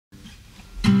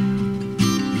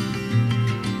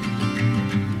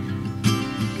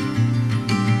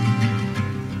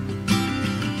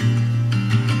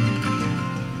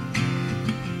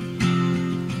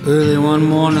Early one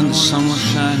morning the sun was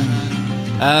shining.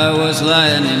 I was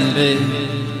lying in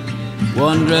bed,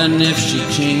 wondering if she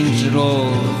changed at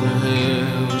all, if her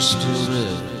hair was still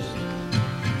red.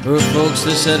 Her folks,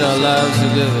 they said our lives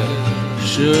together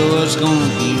sure was gonna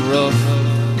be rough.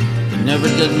 They never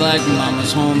did like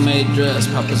Mama's homemade dress,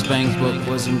 Papa's bank book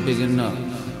wasn't big enough.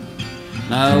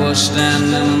 And I was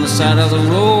standing on the side of the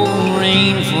road,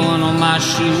 rain falling on my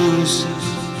shoes,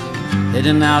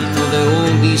 heading out for the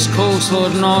old East Coast.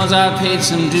 Lord knows I paid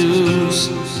some dues,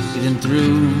 getting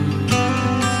through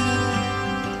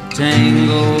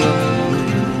Tangled.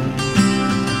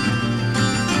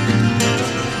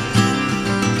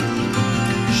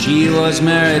 She was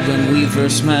married when we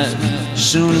first met,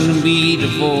 soon to be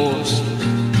divorced.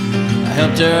 I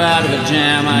helped her out of a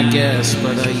jam, I guess,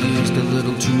 but I used a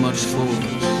little too much force.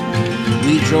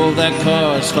 We drove that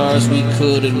car as far as we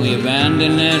could, and we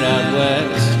abandoned it out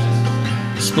west.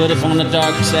 Split up on the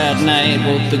dark sad night,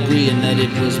 both agreeing that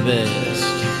it was best.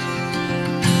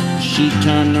 She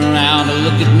turned around to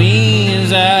look at me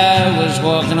as I was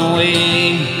walking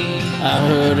away. I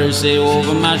heard her say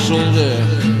over my shoulder,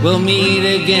 we'll meet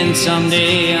again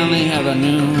someday on the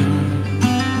avenue,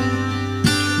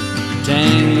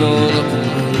 tangled up the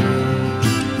road.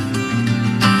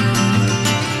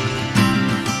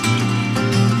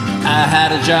 I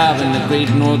had a job in the great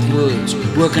North Woods,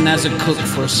 working as a cook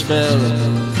for a spell,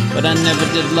 but I never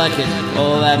did like it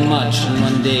all that much, and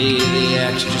one day the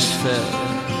axe just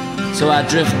fell. So I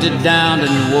drifted down to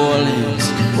New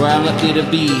Orleans, where I'm lucky to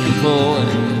be employed,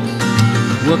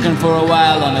 working for a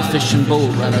while on a fishing boat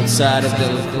right outside of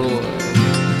Delacroix.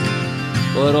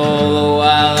 But all the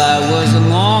while I was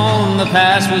alone, the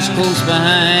past was close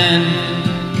behind.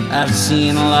 I've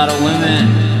seen a lot of women,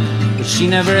 but she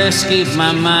never escaped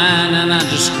my mind, and I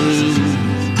just grew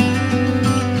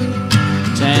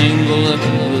tangled up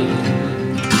in blue.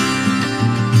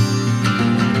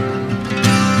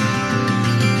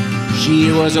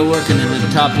 She was a-working in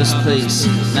a topless place,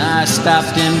 and I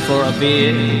stopped in for a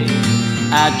beer.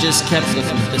 I just kept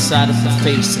looking at the side of the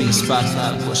face, and the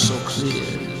spotlight was so clear.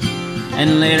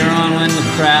 And later on when the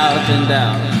crowd thinned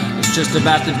out, I was just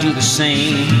about to do the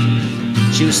same.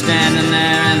 She was standing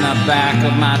there in the back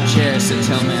of my chair, said,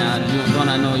 tell me, you're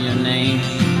gonna know your name.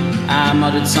 I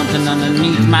muttered something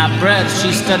underneath my breath.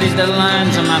 She studied the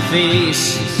lines on my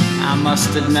face. I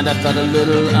must admit I felt a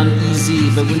little uneasy,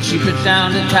 but when she put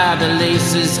down to tie the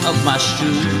laces of my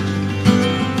shoe,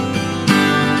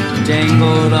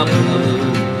 tangled up in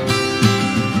blue.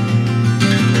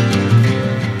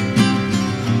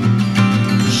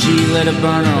 She lit a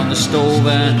burner on the stove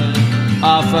and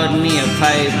offered me a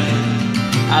pipe.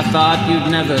 I thought you'd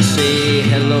never say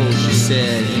hello, she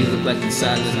said, you look like the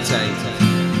silent type.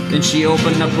 Then she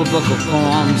opened up a book of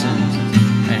poems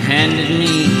and handed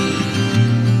me,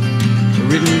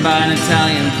 written by an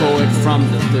Italian poet from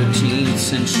the 13th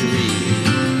century.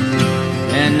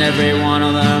 And every one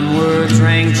of them words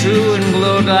rang true and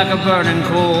glowed like a burning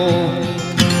coal.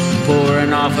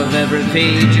 Pouring off of every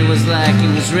page, it was like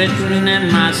it was written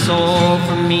in my soul,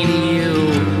 from me to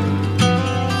you,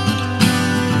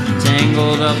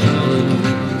 tangled up in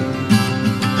blue.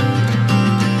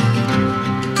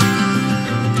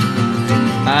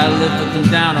 I lived up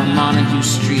and down on Montague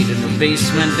Street, in the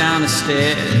basement down the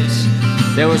stairs.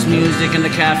 There was music in the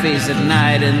cafes at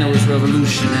night, and there was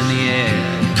revolution in the air.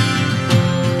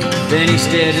 Then he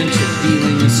stared into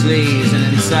dealing with slaves, and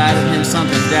inside of him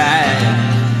something died.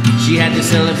 She had to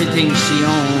sell everything she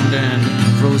owned and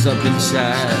froze up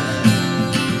inside.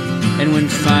 And when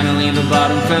finally the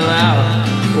bottom fell out,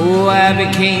 oh, I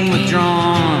became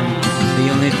withdrawn. The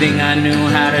only thing I knew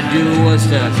how to do was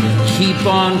to keep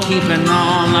on keeping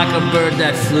on, like a bird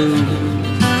that flew,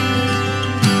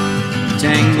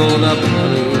 tangled up in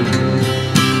blue.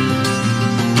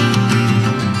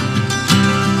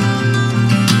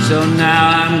 So now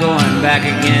I'm going back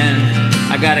again.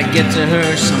 I gotta get to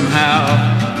her somehow.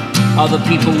 All the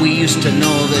people we used to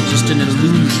know, they're just an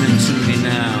illusion to me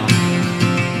now.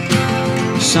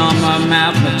 Some are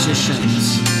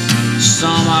mathematicians,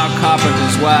 some are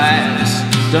carpenters' wives.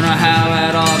 Don't know how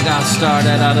it all got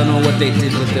started, I don't know what they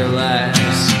did with their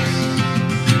lives.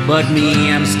 But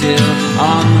me, I'm still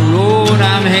on the road,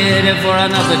 I'm headed for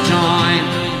another joint.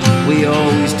 We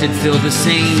always did feel the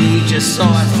same, we just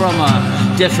saw it from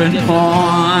a different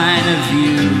point of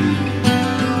view,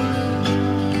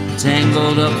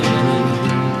 tangled up in blue.